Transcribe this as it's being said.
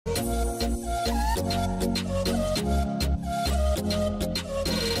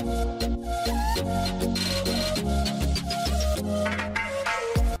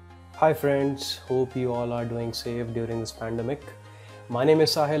Hi friends, hope you all are doing safe during this pandemic. My name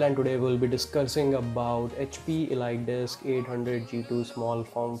is Sahil and today we'll be discussing about HP ELITEDESK 800 G2 small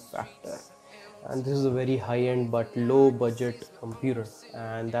form factor. And this is a very high-end but low budget computer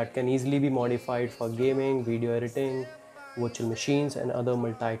and that can easily be modified for gaming, video editing, virtual machines and other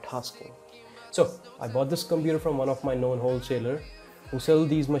multitasking. So I bought this computer from one of my known wholesaler who sell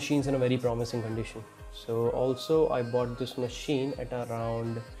these machines in a very promising condition. So also I bought this machine at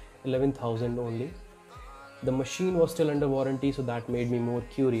around 11,000 only. The machine was still under warranty, so that made me more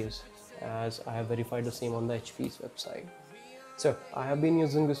curious as I have verified the same on the HP's website. So I have been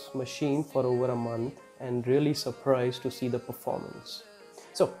using this machine for over a month and really surprised to see the performance.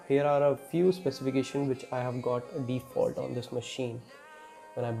 So here are a few specifications which I have got a default on this machine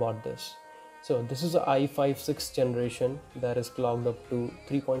when I bought this. So this is a i5 6th generation that is clocked up to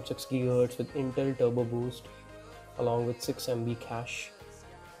 3.6 GHz with Intel Turbo Boost along with 6 MB cache.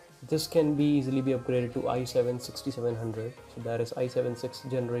 This can be easily be upgraded to i7 6700, so that is i7 6th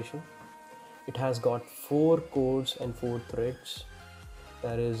generation. It has got 4 cores and 4 threads.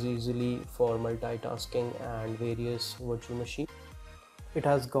 That is easily for multitasking and various virtual machines. It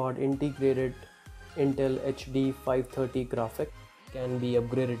has got integrated Intel HD 530 graphic. Can be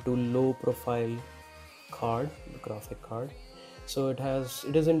upgraded to low profile card, the graphic card. So it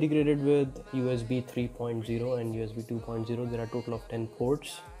is integrated with USB 3.0 and USB 2.0. There are a total of 10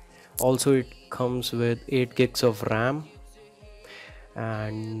 ports. Also it comes with 8 gigs of RAM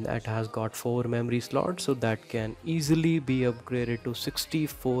and it has got 4 memory slots, so that can easily be upgraded to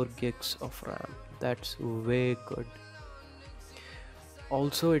 64 gigs of RAM. That's way good.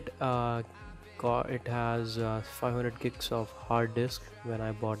 Also it has 500 gigs of hard disk when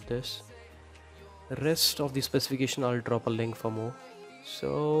I bought this. The rest of the specification I'll drop a link for more.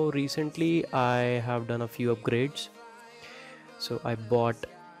 So recently I have done a few upgrades. So I bought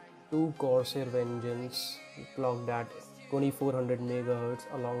 2 CORSAIR VENGENCE clocked at 2400 MHz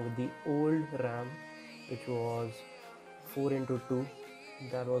along with the old RAM which was 4x2.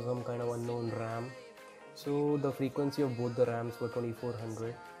 That was some kind of unknown RAM. So the frequency of both the RAMs were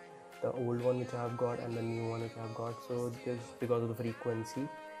 2400. The old one which I have got and the new one which I have got. So just because of the frequency,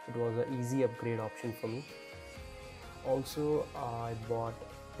 it was an easy upgrade option for me. Also I bought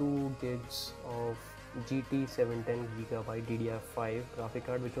 2 gigs of GT 710 Gigabyte DDR5 graphic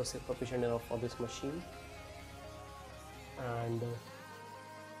card, which was sufficient enough for this machine. And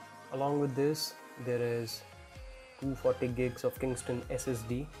along with this there is 240 gigs of Kingston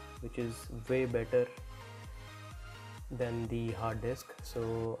SSD, which is way better than the hard disk,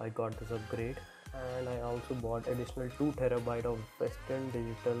 so I got this upgrade. And I also bought additional 2 TB of Western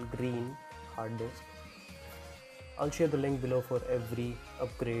Digital green hard disk. I'll share the link below for every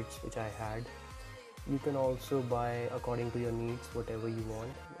upgrades which I had. You can also buy according to your needs whatever you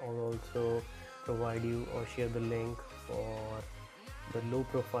want. I'll also provide you or share the link for the low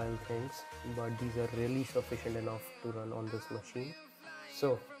profile things, but these are really sufficient enough to run on this machine.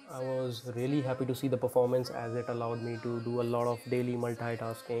 So I was really happy to see the performance as it allowed me to do a lot of daily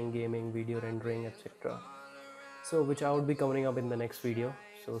multitasking, gaming, video rendering, etc. So which I would be covering up in the next video,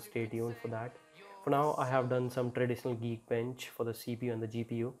 so stay tuned for that. For now I have done some traditional Geekbench for the CPU and the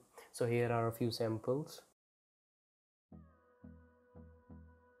GPU. So here are a few samples.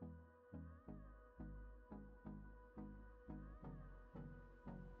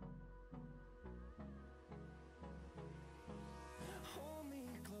 Hold me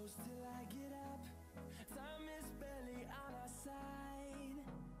close till I get up. Time is barely on our side.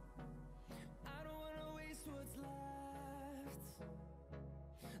 I don't wanna waste what's left.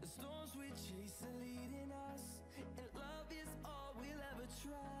 The storms we chase are leading us, and love is all we'll ever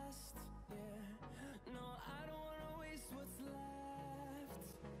trust. Yeah, no, I don't wanna waste what's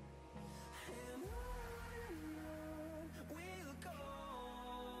left. And on we'll go,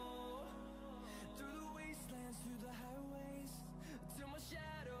 through the wastelands, through the highways, till my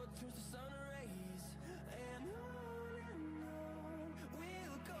shadow turns to sun rays. And on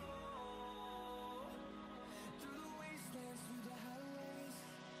we'll go, through the wastelands, through the highways,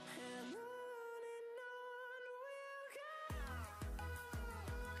 and on we'll go.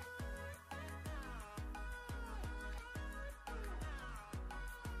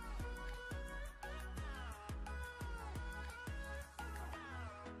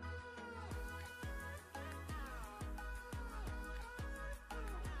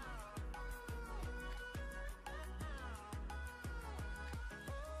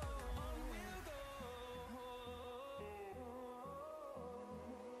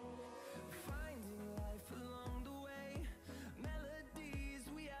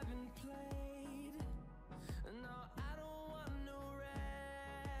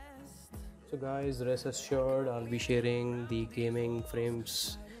 So guys, rest assured I'll be sharing the gaming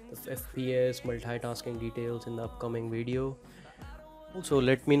frames, the FPS, multitasking details in the upcoming video. Also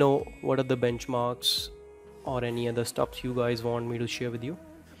let me know what are the benchmarks or any other stuff you guys want me to share with you.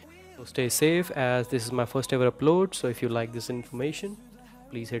 So stay safe, as this is my first ever upload. So if you like this information,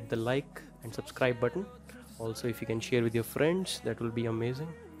 please hit the like and subscribe button. Also if you can share with your friends, that will be amazing.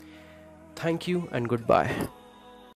 Thank you and goodbye.